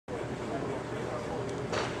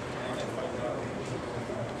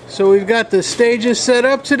So we've got the stages set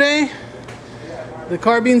up today. The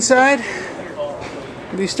carbine side.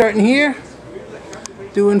 We'll be starting here,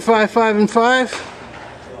 doing 5, 5, and 5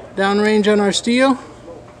 downrange on our steel.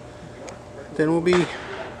 Then we'll be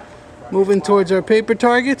moving towards our paper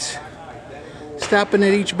targets, stopping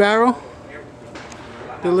at each barrel,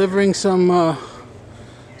 delivering some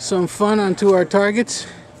fun onto our targets,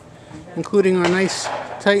 including our nice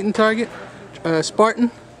Titan target,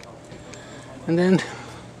 Spartan. And then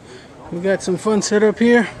we got some fun set up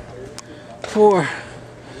here for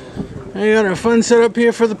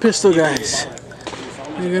the pistol guys.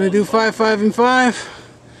 We're gonna do 5, 5, and 5,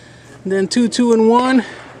 and then 2, 2, and 1,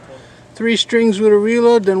 3 strings with a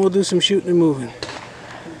reload. Then we'll do some shooting and moving.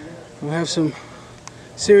 We'll have some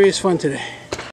serious fun today.